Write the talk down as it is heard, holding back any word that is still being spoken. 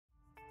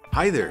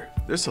Hi there!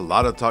 There's a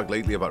lot of talk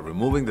lately about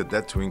removing the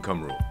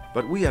debt-to-income rule.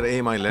 But we at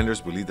AMI Lenders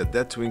believe that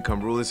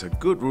debt-to-income rule is a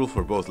good rule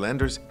for both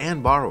lenders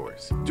and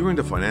borrowers. During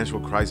the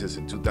financial crisis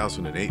in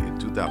 2008 and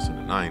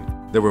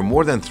 2009, there were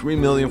more than 3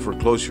 million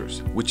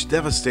foreclosures, which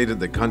devastated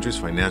the country's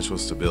financial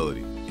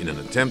stability. In an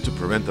attempt to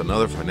prevent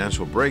another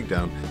financial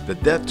breakdown, the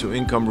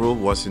debt-to-income rule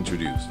was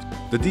introduced.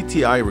 The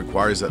DTI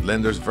requires that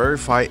lenders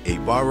verify a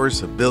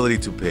borrower's ability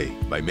to pay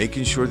by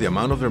making sure the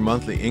amount of their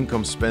monthly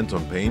income spent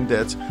on paying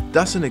debts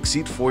doesn't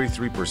exceed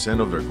 43%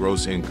 of their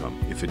gross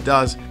income. If it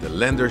does, the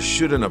lender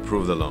shouldn't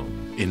approve the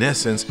loan. In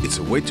essence, it's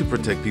a way to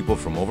protect people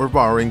from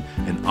overborrowing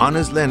and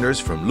honest lenders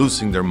from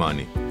losing their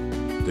money.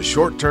 The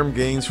short-term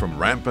gains from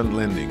rampant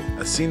lending,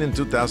 as seen in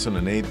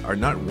 2008, are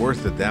not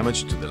worth the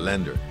damage to the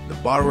lender, the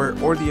borrower,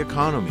 or the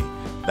economy.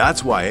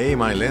 That's why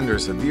AMI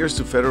Lenders adheres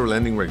to federal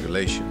lending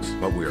regulations,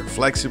 but we are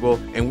flexible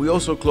and we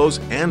also close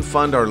and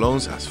fund our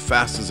loans as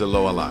fast as the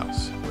law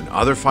allows. When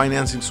other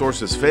financing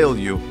sources fail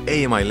you,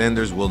 AMI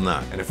Lenders will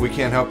not. And if we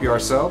can't help you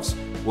ourselves,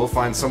 we'll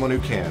find someone who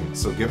can,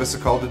 so give us a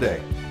call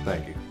today.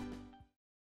 Thank you.